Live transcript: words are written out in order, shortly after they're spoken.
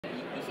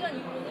특별한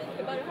이유로는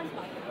개발을 하지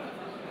말아요.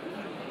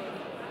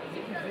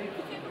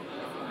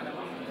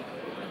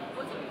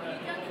 어제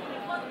얘기하는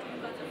공부하는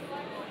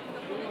중까지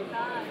보니까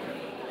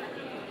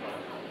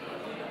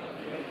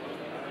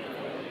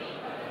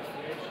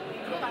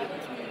그거 말고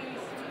지금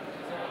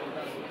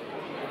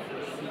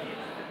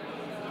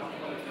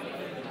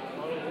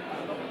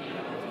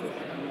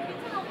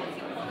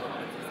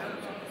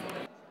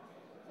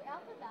So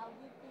after that,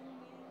 we've been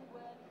meeting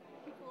with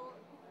people,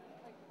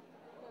 like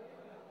the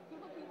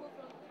group of people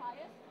from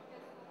KAIST,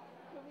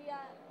 Korea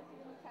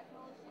Academy of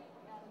Technology,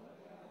 and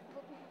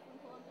group of people from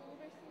Columbia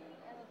University,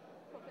 and a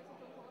professor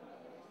from Columbia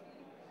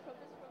University,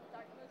 professor from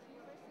Dartmouth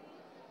University,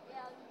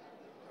 and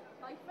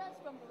my friends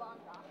from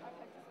Rwanda are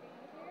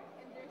participating here,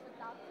 and there's a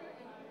doctor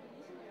and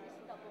missionary in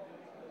Singapore.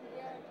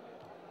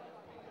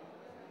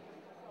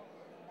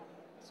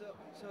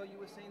 So you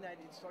were saying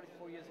that it started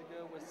 4 years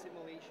ago with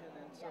simulation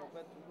and so, yes.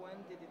 But when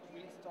did it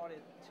really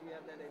started to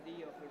have that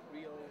idea of a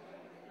real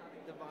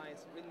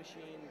device, real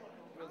machine,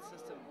 real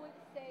system? I would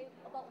say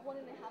about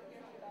 1.5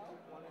 years ago.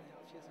 1.5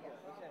 years ago,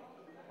 okay.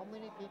 How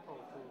many people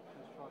to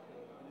construct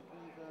the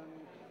mechanism?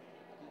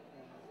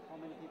 How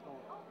many people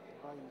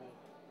buy the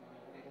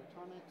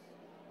electronics,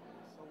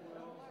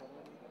 software?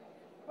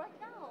 Right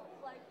now,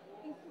 like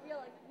in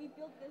Korea, like we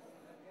built this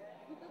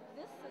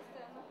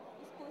system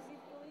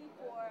exclusively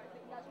for the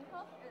Imagine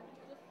Cup, and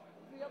just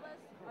 3 of us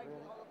are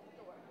doing all of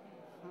the work.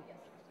 Yes.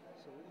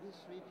 So these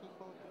 3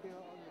 people here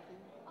on the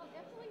team?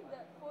 Actually,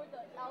 for the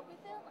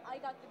algorithm, I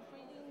got the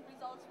breeding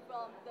results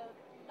from the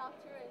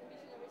doctor and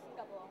missionary in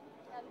Singapore,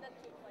 and that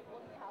took like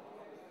 1.5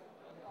 years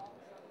long.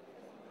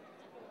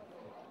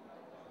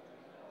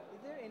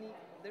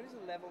 There is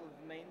a level of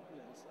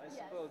maintenance, I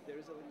suppose. There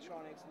is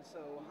electronics, and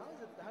so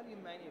how do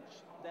you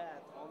manage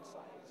that on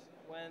site?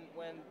 When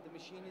the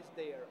machine is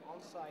there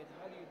on site,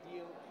 how do you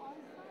deal?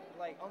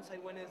 Like on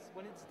site when it's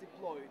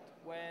deployed,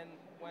 when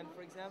for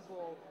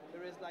example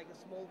there is like a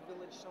small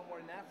village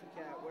somewhere in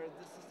Africa where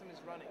the system is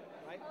running,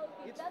 right?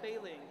 Okay, it's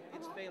failing.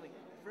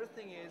 First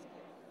thing is,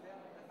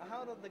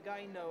 how do the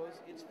guy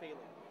knows it's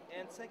failing?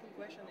 And second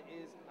question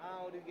is,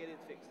 how do you get it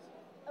fixed?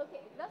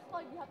 Okay, that's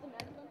why we have the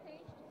management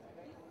page.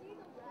 You see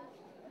the red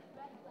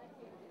flag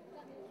here.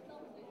 That means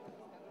something.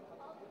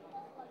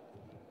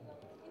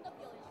 In the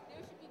village, there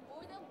should be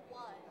more than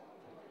one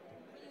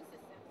breeding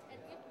system.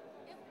 And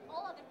if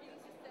all of the breeding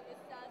system is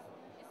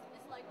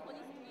like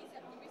 23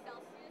 degrees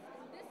Celsius,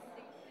 and this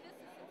system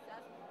says it's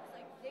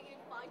like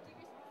 -5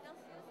 degrees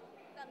Celsius,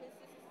 that means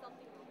this is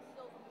something wrong.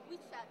 So we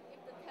check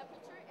if the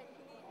temperature and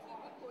humidity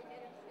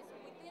recorded is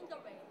within the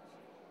range.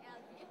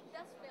 And if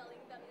that's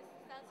failing, that means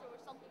the sensor or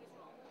something is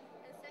wrong.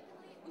 And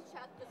secondly, we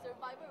check the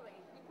survival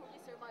rate,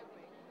 reported survival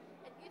rate.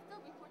 And if the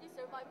reported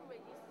survival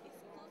rate is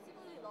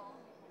exclusively low,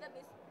 that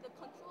means the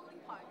controlling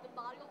part, the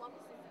body of our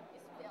system,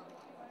 is failing.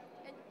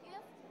 And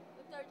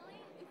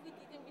thirdly, if we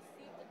didn't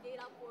receive the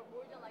data for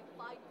more than like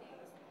 5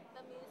 days,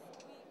 that means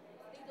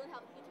they don't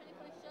have internet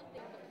connection,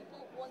 then the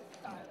people won't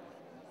start.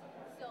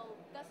 So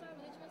that's our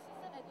management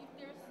system. And if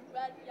there's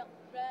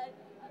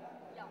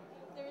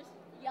there's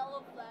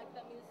yellow flag,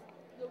 that means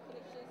no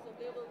connection, so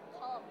they will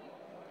come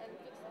and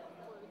fix it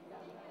for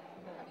them.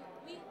 I mean,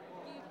 we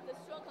give the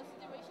strong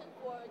consideration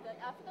for the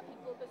African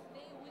people because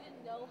they wouldn't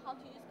know how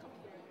to use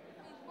computer.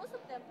 I mean, most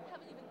of them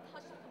haven't even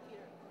touched the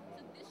computer.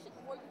 So this should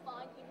work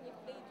fine even if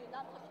they do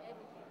not touch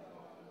everything.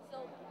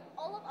 So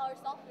all of our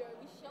software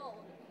we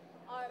showed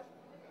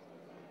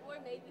were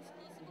made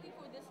exclusively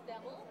for this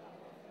demo.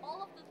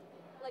 All of this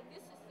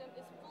system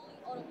is fully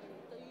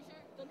automated. The user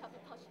don't have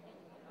to touch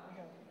anything.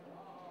 Okay.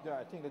 Yeah,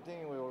 I think the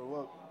thing will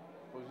work.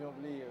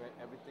 Presumably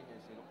everything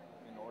is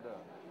in order.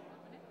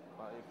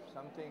 But if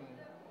something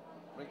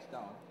breaks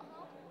down,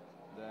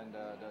 then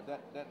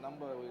that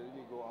number will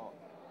really go out.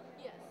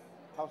 Yes.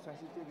 How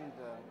sensitive is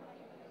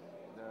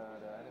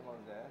the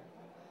animals there?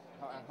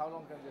 And how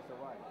long can they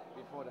survive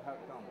before the help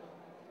comes?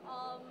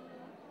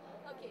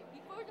 Okay,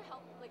 before the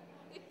help, like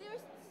if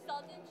there's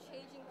sudden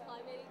change in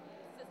climate,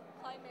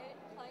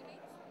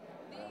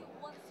 they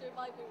won't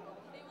survive very long.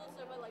 They will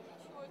survive like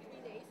 2 or 3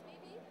 days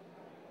maybe.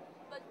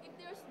 But if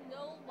there's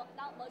not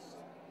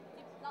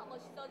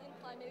much sudden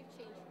climatic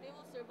change, they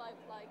will survive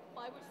like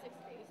 5 or 6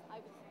 days. I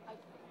would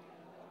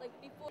like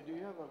before. Do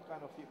you have a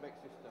kind of feedback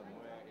system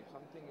where if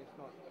something is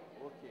not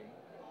working,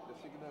 the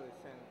signal is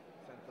sent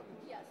centrally?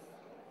 Yes,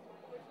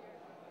 we're here.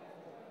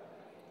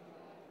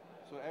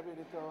 So every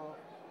little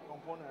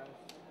component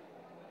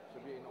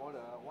should be in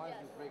order. Once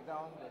it breaks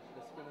down, the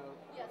signal.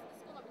 Yes,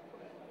 it's gonna be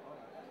correct.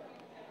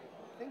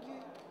 Thank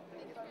you.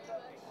 Thank you very much.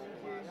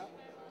 Thank you.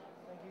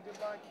 Thank you. Good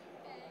luck.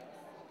 Thanks.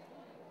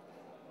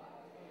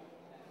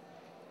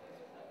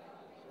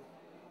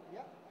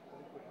 Yeah.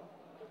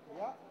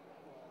 Yeah.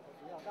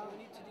 Yeah. We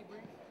need to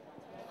debrief.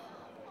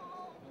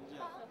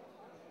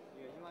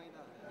 이거 희망이다.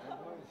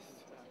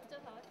 진짜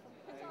잘했어.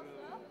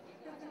 괜찮았어요?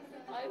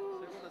 아유,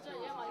 진짜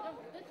얘 완전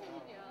무대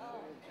체질이야.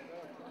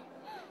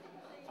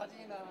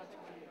 사진이나 하나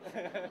찍기.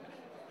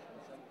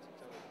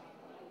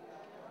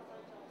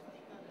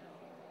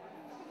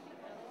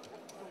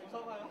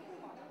 웃어봐요.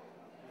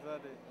 웃어야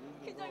돼.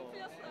 긴장이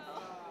풀렸어요.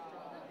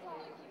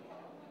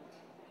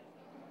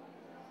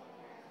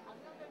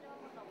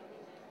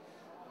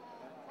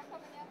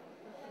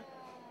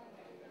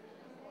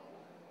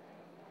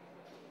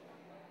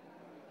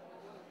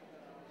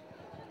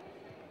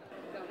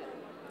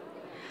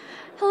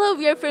 Hello,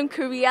 we are from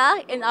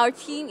Korea, and our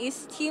team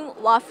is Team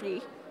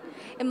Wafri.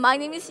 And my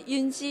name is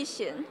Yoonji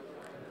Shin.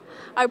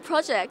 Our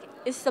project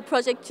is a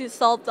project to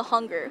solve the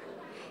hunger.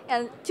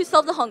 And to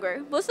solve the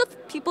hunger, most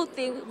of people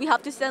think we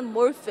have to send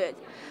more food,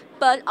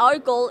 but our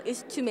goal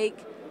is to make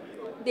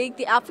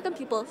the African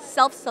people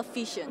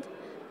self-sufficient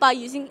by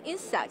using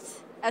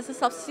insects as a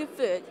substitute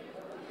food.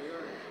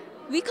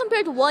 We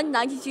compared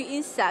 192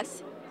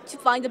 insects to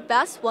find the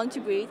best one to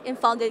breed and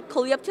found that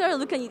Coleoptera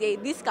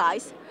leucanidae, these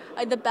guys,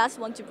 are the best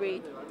one to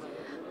breed.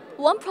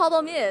 One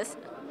problem is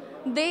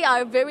they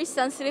are very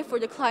sensitive for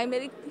the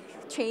climatic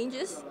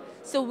changes,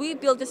 so we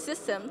built a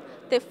system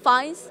that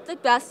finds the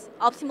best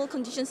optimal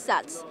condition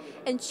sets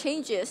and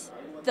changes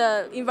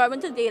the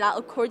environmental data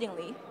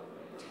accordingly.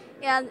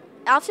 And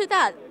after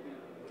that,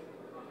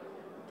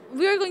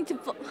 we're going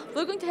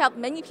to have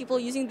many people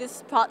using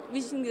this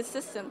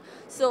system.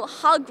 So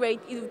how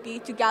great it would be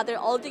to gather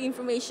all the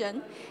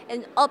information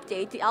and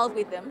update the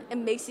algorithm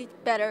and makes it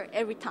better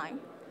every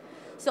time.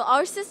 So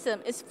our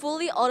system is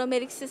fully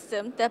automatic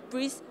system that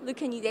breeds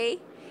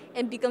Leucanidae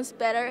and becomes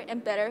better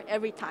and better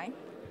every time.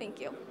 Thank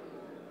you.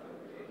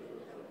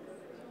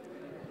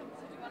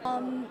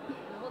 Hold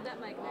that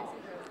mic nice and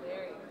close.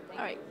 There you go.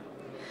 All right.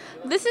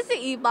 This is the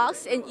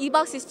e-box, and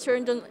e-box is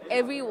turned on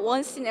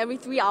once in every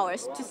 3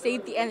 hours to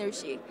save the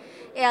energy.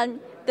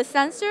 And the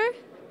sensor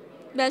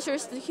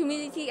measures the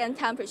humidity and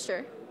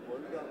temperature.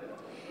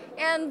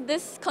 And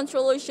this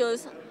controller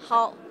shows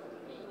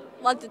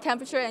what the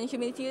temperature and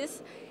humidity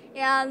is.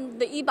 And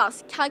the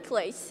e-box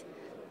calculates,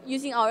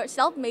 using our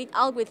self-made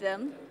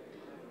algorithm,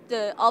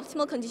 the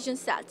optimal condition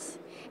sets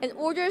and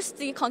orders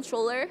the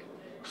controller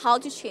how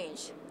to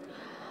change.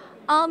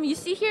 You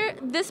see here,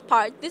 this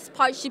part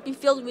should be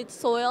filled with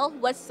soil,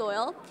 wet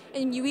soil,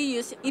 and we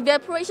use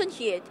evaporation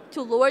heat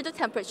to lower the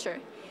temperature.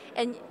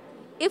 And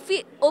if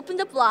we open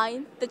the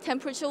blind, the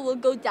temperature will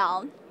go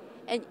down.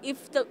 And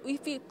if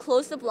we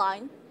close the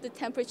blind, the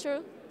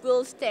temperature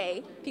will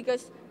stay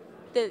because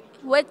the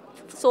wet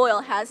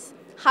soil has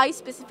high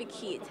specific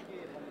heat.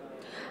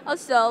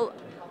 Also,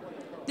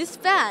 this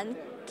fan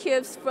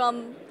keeps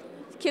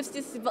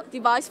this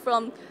device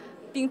from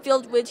being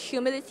filled with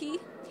humidity,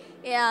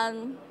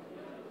 and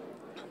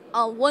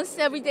once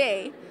every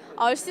day,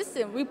 our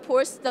system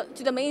reports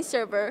to the main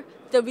server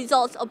the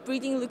results of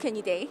breeding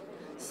Leucanidae.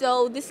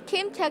 So this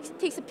cam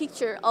takes a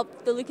picture of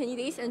the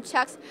Leucanidae and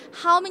checks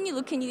how many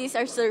Leucanidae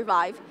are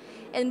survived,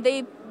 and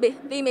they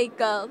make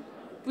a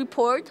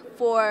report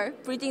for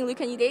breeding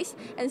Leucanidae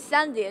and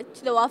send it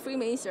to the Wafri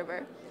main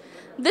server.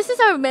 This is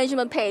our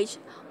management page.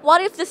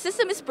 What if the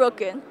system is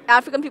broken?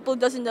 African people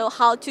doesn't know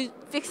how to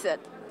fix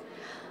it.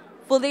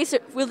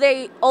 Will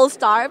they all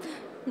starve?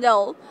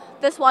 No.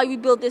 That's why we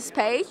built this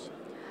page.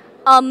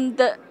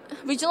 The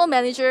regional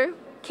manager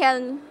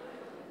can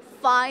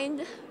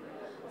find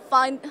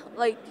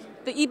like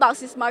the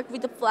e-box is marked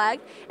with the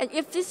flag, and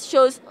if this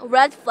shows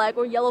red flag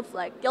or yellow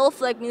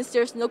flag means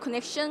there's no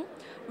connection.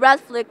 Red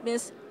flag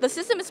means the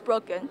system is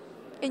broken,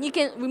 and you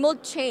can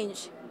remote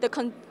change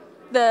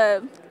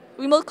the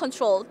remote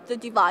control the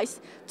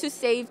device to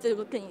save the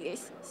Leucanidae,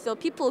 so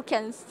people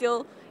can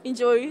still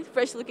enjoy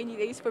fresh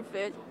Leucanidae for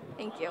food.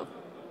 Thank you.